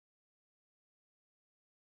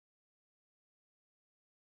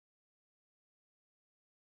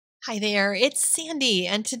Hi there, it's Sandy,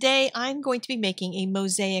 and today I'm going to be making a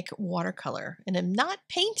mosaic watercolor. And I'm not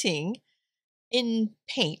painting in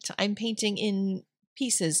paint, I'm painting in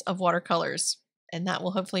pieces of watercolors, and that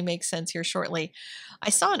will hopefully make sense here shortly.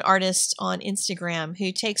 I saw an artist on Instagram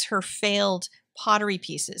who takes her failed pottery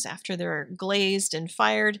pieces after they're glazed and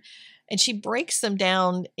fired, and she breaks them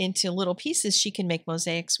down into little pieces she can make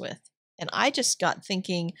mosaics with. And I just got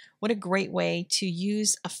thinking, what a great way to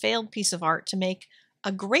use a failed piece of art to make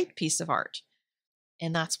a great piece of art.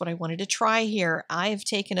 And that's what I wanted to try here. I've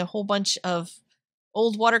taken a whole bunch of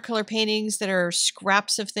old watercolor paintings that are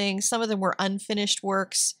scraps of things. Some of them were unfinished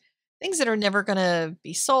works, things that are never going to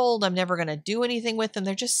be sold. I'm never going to do anything with them.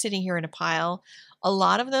 They're just sitting here in a pile. A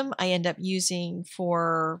lot of them I end up using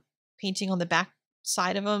for painting on the back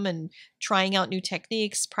side of them and trying out new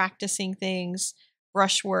techniques, practicing things,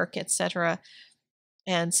 brushwork, etc.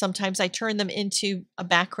 And sometimes I turn them into a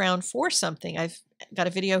background for something. I've got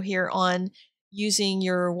a video here on using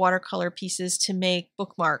your watercolor pieces to make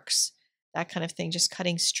bookmarks, that kind of thing, just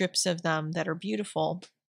cutting strips of them that are beautiful.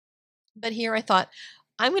 But here I thought,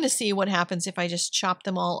 I'm going to see what happens if I just chop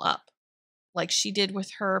them all up, like she did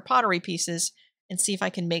with her pottery pieces, and see if I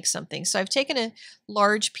can make something. So I've taken a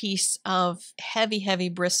large piece of heavy, heavy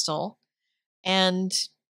Bristol and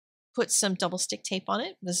put some double stick tape on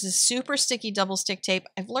it. This is super sticky double stick tape.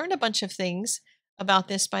 I've learned a bunch of things about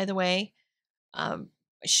this, by the way. I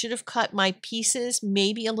should have cut my pieces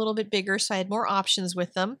maybe a little bit bigger so I had more options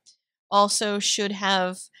with them. Also, should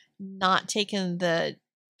have not taken the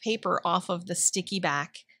paper off of the sticky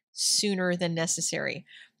back sooner than necessary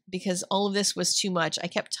because all of this was too much. I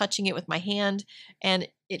kept touching it with my hand and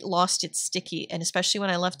it lost its sticky. And especially when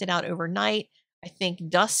I left it out overnight, I think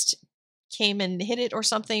dust came and hit it or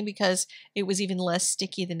something because it was even less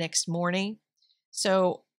sticky the next morning.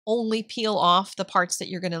 So only peel off the parts that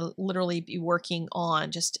you're going to literally be working on,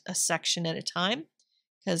 just a section at a time,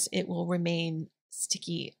 because it will remain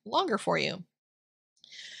sticky longer for you.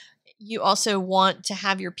 You also want to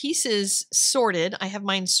have your pieces sorted. I have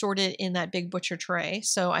mine sorted in that big butcher tray,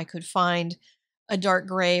 so I could find a dark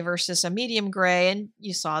gray versus a medium gray, and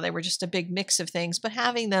you saw they were just a big mix of things, but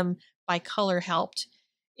having them by color helped.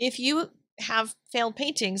 If you have failed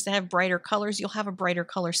paintings that have brighter colors, you'll have a brighter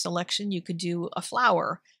color selection. You could do a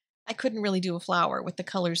flower. I couldn't really do a flower with the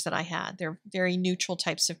colors that I had. They're very neutral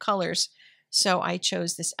types of colors, so I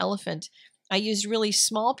chose this elephant. I used really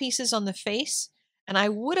small pieces on the face, and I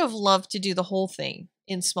would have loved to do the whole thing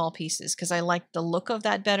in small pieces because I liked the look of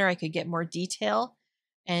that better. I could get more detail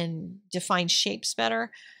and define shapes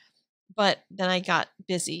better. But then I got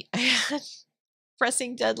busy. I had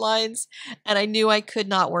pressing deadlines, and I knew I could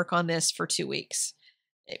not work on this for 2 weeks,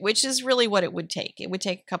 which is really what it would take. It would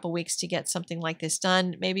take a couple weeks to get something like this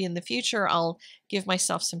done. Maybe in the future, I'll give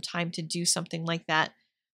myself some time to do something like that.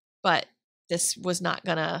 But this was not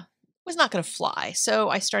gonna fly. So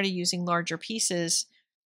I started using larger pieces,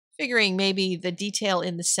 figuring maybe the detail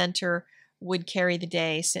in the center would carry the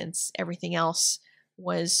day since everything else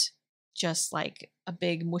was just like a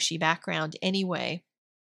big mushy background anyway.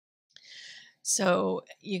 So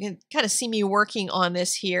you can kind of see me working on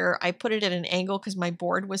this here. I put it at an angle because my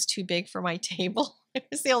board was too big for my table. It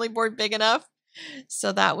was the only board big enough.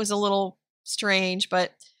 So that was a little strange,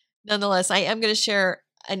 but nonetheless, I am going to share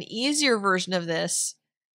an easier version of this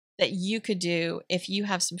that you could do if you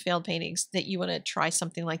have some failed paintings that you want to try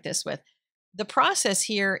something like this with. The process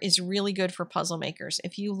here is really good for puzzle makers.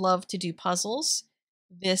 If you love to do puzzles,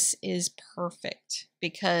 this is perfect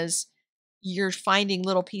because you're finding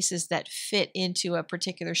little pieces that fit into a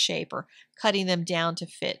particular shape or cutting them down to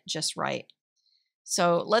fit just right.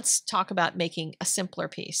 So let's talk about making a simpler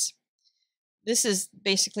piece. This is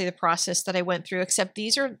basically the process that I went through, except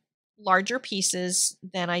these are larger pieces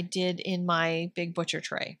than I did in my big butcher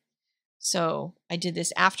tray. So I did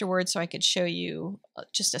this afterwards so I could show you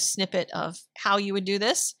just a snippet of how you would do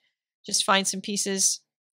this. Just find some pieces,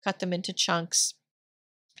 cut them into chunks.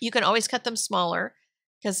 You can always cut them smaller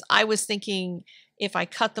because I was thinking if I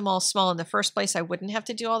cut them all small in the first place, I wouldn't have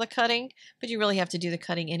to do all the cutting, but you really have to do the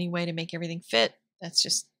cutting anyway to make everything fit. That's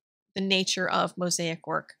just the nature of mosaic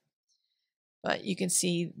work. But you can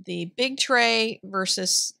see the big tray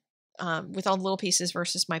versus with all the little pieces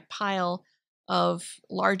versus my pile of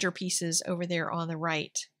larger pieces over there on the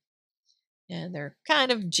right. And they're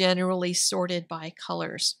kind of generally sorted by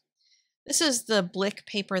colors. This is the Blick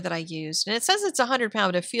paper that I used, and it says it's 100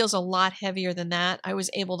 pound, but it feels a lot heavier than that. I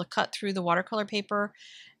was able to cut through the watercolor paper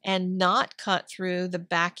and not cut through the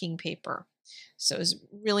backing paper. So it was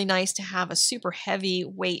really nice to have a super heavy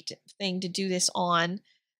weight thing to do this on,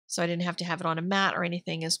 so I didn't have to have it on a mat or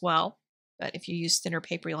anything as well. But if you use thinner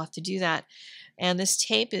paper, you'll have to do that. And this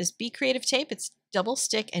tape is Be Creative tape. It's double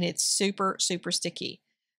stick and it's super, super sticky.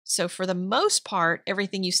 So for the most part,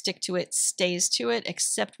 everything you stick to it stays to it,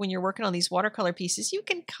 except when you're working on these watercolor pieces, you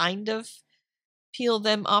can kind of peel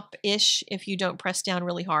them up-ish if you don't press down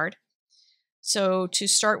really hard. So to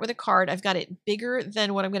start with a card, I've got it bigger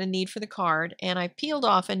than what I'm going to need for the card, and I peeled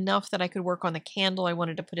off enough that I could work on the candle I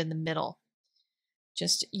wanted to put in the middle.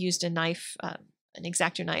 Just used a knife, an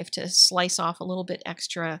X-Acto knife, to slice off a little bit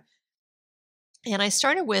extra. And I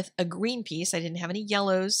started with a green piece. I didn't have any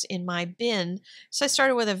yellows in my bin, so I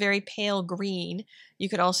started with a very pale green. You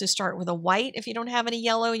could also start with a white if you don't have any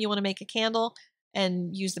yellow and you want to make a candle,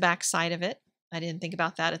 and use the back side of it. I didn't think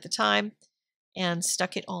about that at the time, and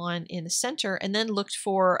stuck it on in the center, and then looked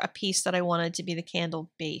for a piece that I wanted to be the candle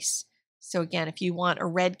base. So again, if you want a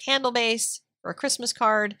red candle base for a Christmas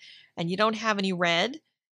card and you don't have any red,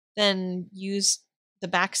 then use the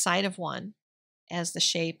back side of one as the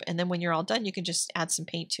shape, and then when you're all done, you can just add some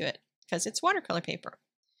paint to it because it's watercolor paper.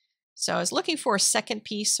 So I was looking for a second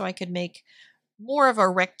piece so I could make more of a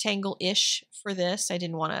rectangle-ish for this. I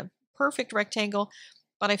didn't want a perfect rectangle,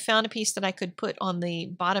 but I found a piece that I could put on the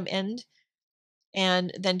bottom end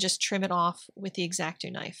and then just trim it off with the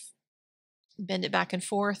X-Acto knife. Bend it back and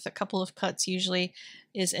forth. A couple of cuts usually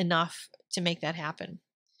is enough to make that happen.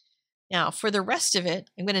 Now, for the rest of it,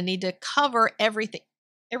 I'm going to need to cover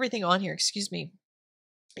everything on here, excuse me,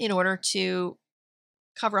 in order to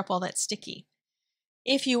cover up all that sticky.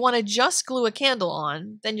 If you want to just glue a candle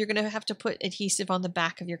on, then you're going to have to put adhesive on the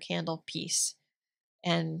back of your candle piece.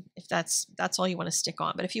 And if that's all you want to stick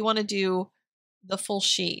on. But if you want to do the full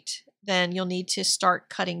sheet, then you'll need to start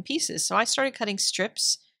cutting pieces. So I started cutting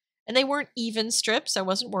strips, and they weren't even strips. I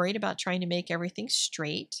wasn't worried about trying to make everything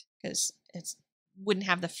straight because it wouldn't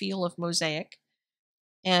have the feel of mosaic.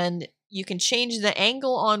 And you can change the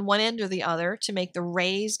angle on one end or the other to make the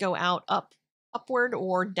rays go out upward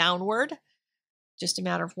or downward. Just a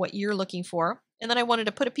matter of what you're looking for. And then I wanted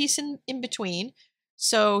to put a piece in between.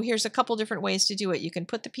 So here's a couple different ways to do it. You can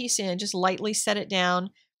put the piece in, just lightly set it down,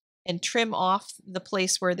 and trim off the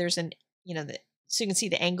place where there's so you can see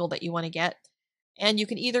the angle that you want to get. And you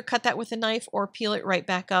can either cut that with a knife or peel it right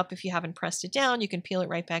back up. If you haven't pressed it down, you can peel it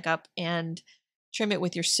right back up and trim it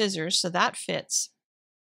with your scissors so that fits.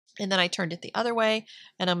 And then I turned it the other way,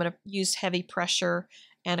 and I'm going to use heavy pressure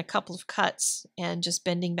and a couple of cuts and just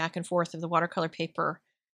bending back and forth of the watercolor paper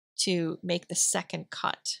to make the second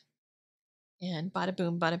cut. And bada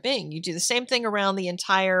boom, bada bing. You do the same thing around the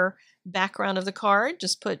entire background of the card.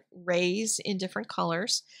 Just put rays in different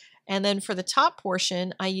colors. And then for the top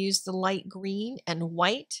portion, I used the light green and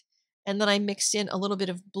white. And then I mixed in a little bit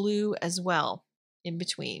of blue as well in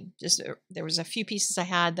between. There was a few pieces I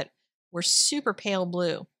had that were super pale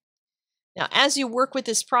blue. Now, as you work with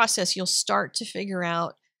this process, you'll start to figure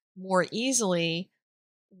out more easily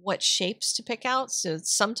what shapes to pick out. So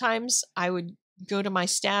sometimes I would go to my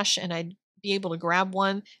stash and I'd be able to grab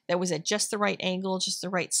one that was at just the right angle, just the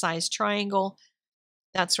right size triangle,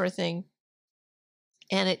 that sort of thing.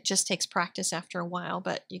 And it just takes practice after a while.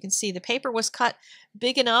 But you can see the paper was cut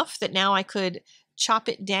big enough that now I could chop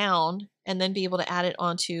it down and then be able to add it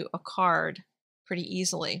onto a card pretty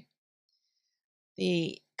easily.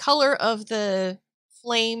 The color of the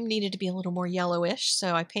flame needed to be a little more yellowish,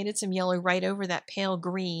 so I painted some yellow right over that pale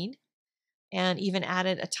green and even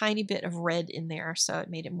added a tiny bit of red in there, so it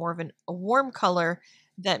made it more of a warm color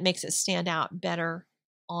that makes it stand out better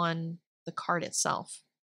on the card itself.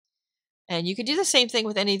 And you can do the same thing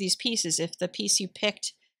with any of these pieces. If the piece you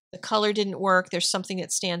picked, the color didn't work, there's something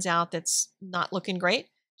that stands out that's not looking great,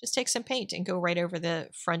 just take some paint and go right over the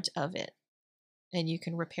front of it, and you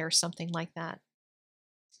can repair something like that.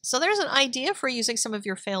 So there's an idea for using some of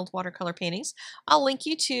your failed watercolor paintings. I'll link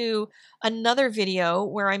you to another video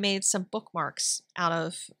where I made some bookmarks out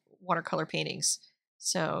of watercolor paintings.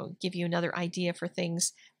 So give you another idea for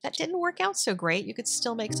things that didn't work out so great. You could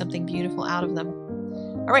still make something beautiful out of them.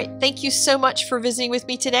 All right, thank you so much for visiting with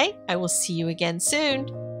me today. I will see you again soon.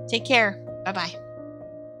 Take care. Bye-bye.